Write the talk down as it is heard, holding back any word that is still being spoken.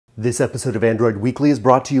This episode of Android Weekly is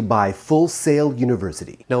brought to you by Full Sail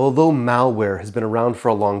University. Now, although malware has been around for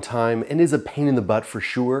a long time and is a pain in the butt for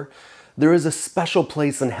sure, there is a special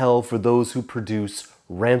place in hell for those who produce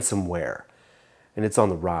ransomware, and it's on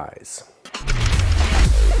the rise.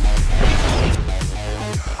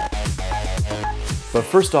 But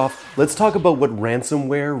first off, let's talk about what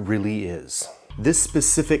ransomware really is. This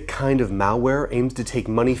specific kind of malware aims to take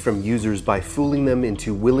money from users by fooling them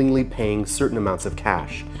into willingly paying certain amounts of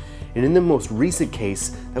cash. And in the most recent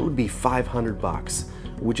case, that would be $500,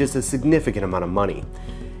 which is a significant amount of money.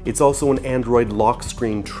 It's also an Android lock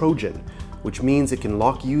screen Trojan, which means it can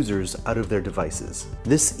lock users out of their devices.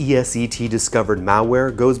 This ESET discovered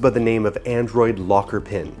malware goes by the name of Android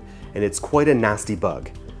Lockerpin, and it's quite a nasty bug.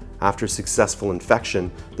 After successful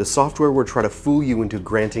infection, the software will try to fool you into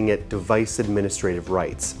granting it device administrative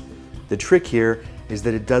rights. The trick here is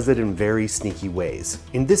that it does it in very sneaky ways.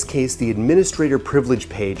 In this case, the administrator privilege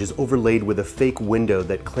page is overlaid with a fake window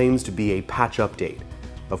that claims to be a patch update.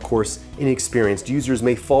 Of course, inexperienced users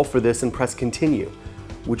may fall for this and press continue,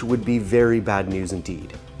 which would be very bad news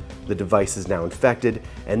indeed. The device is now infected,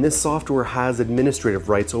 and this software has administrative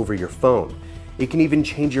rights over your phone. It can even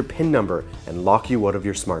change your PIN number and lock you out of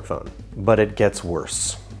your smartphone. But it gets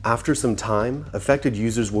worse. After some time, affected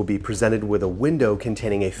users will be presented with a window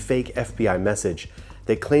containing a fake FBI message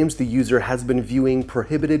that claims the user has been viewing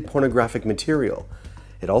prohibited pornographic material.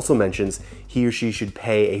 It also mentions he or she should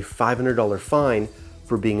pay a $500 fine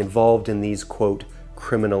for being involved in these, quote,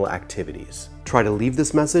 criminal activities. Try to leave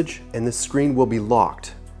this message and the screen will be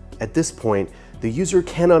locked. At this point, the user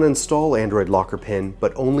cannot install Android Lockerpin,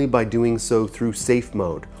 but only by doing so through safe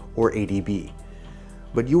mode, or ADB.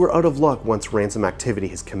 But you are out of luck once ransom activity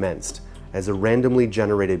has commenced, as a randomly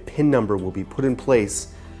generated PIN number will be put in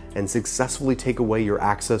place and successfully take away your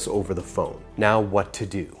access over the phone. Now, what to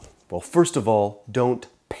do? Well, first of all, don't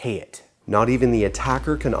pay it. Not even the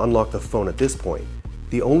attacker can unlock the phone at this point.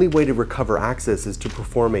 The only way to recover access is to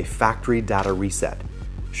perform a factory data reset.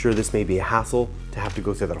 Sure, this may be a hassle to have to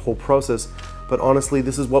go through that whole process, but honestly,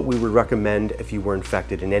 this is what we would recommend if you were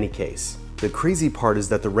infected in any case. The crazy part is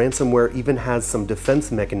that the ransomware even has some defense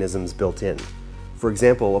mechanisms built in. For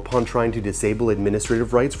example, upon trying to disable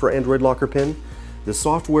administrative rights for Android Lockerpin, the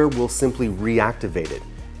software will simply reactivate it.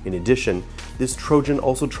 In addition, this Trojan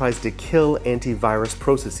also tries to kill antivirus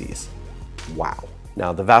processes. Wow.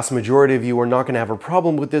 Now, the vast majority of you are not going to have a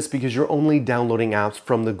problem with this because you're only downloading apps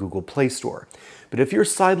from the Google Play Store. But if you're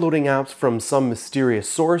sideloading apps from some mysterious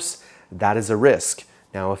source, that is a risk.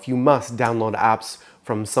 Now, if you must download apps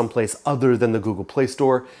from someplace other than the Google Play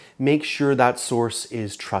Store, make sure that source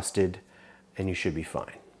is trusted and you should be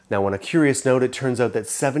fine. Now, on a curious note, it turns out that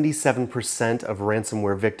 77% of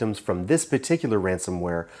ransomware victims from this particular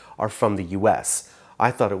ransomware are from the US.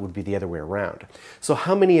 I thought it would be the other way around. So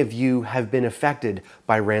how many of you have been affected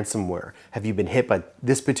by ransomware? Have you been hit by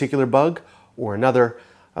this particular bug or another?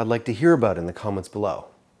 I'd like to hear about it in the comments below.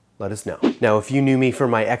 Let us know. Now, if you knew me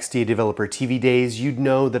from my XDA Developer TV days, you'd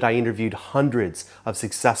know that I interviewed hundreds of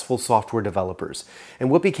successful software developers.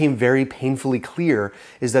 And what became very painfully clear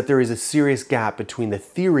is that there is a serious gap between the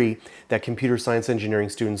theory that computer science engineering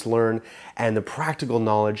students learn and the practical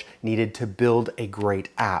knowledge needed to build a great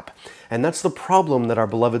app. And that's the problem that our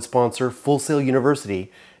beloved sponsor, Full Sail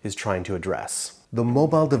University, is trying to address. The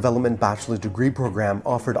Mobile Development Bachelor's Degree program,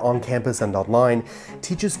 offered on campus and online,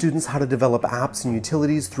 teaches students how to develop apps and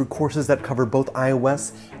utilities through courses that cover both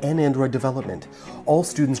iOS and Android development. All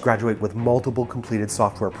students graduate with multiple completed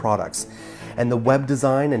software products. And the Web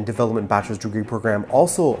Design and Development Bachelor's Degree program,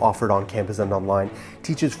 also offered on campus and online,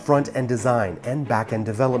 teaches front-end design and back-end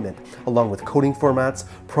development, along with coding formats,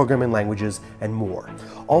 programming languages, and more.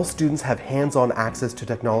 All students have hands-on access to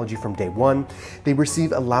technology from day one. They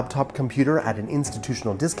receive a laptop computer at an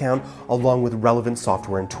institutional discount, along with relevant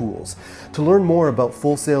software and tools. To learn more about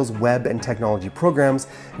Full Sail's web and technology programs,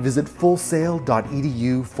 visit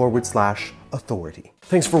fullsail.edu/authority.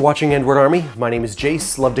 Thanks for watching Android Army. My name is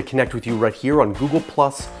Jayce. Love to connect with you right here on Google+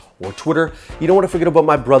 or Twitter. You don't want to forget about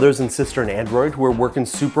my brothers and sister in Android who are working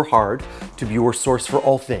super hard to be your source for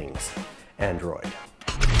all things Android.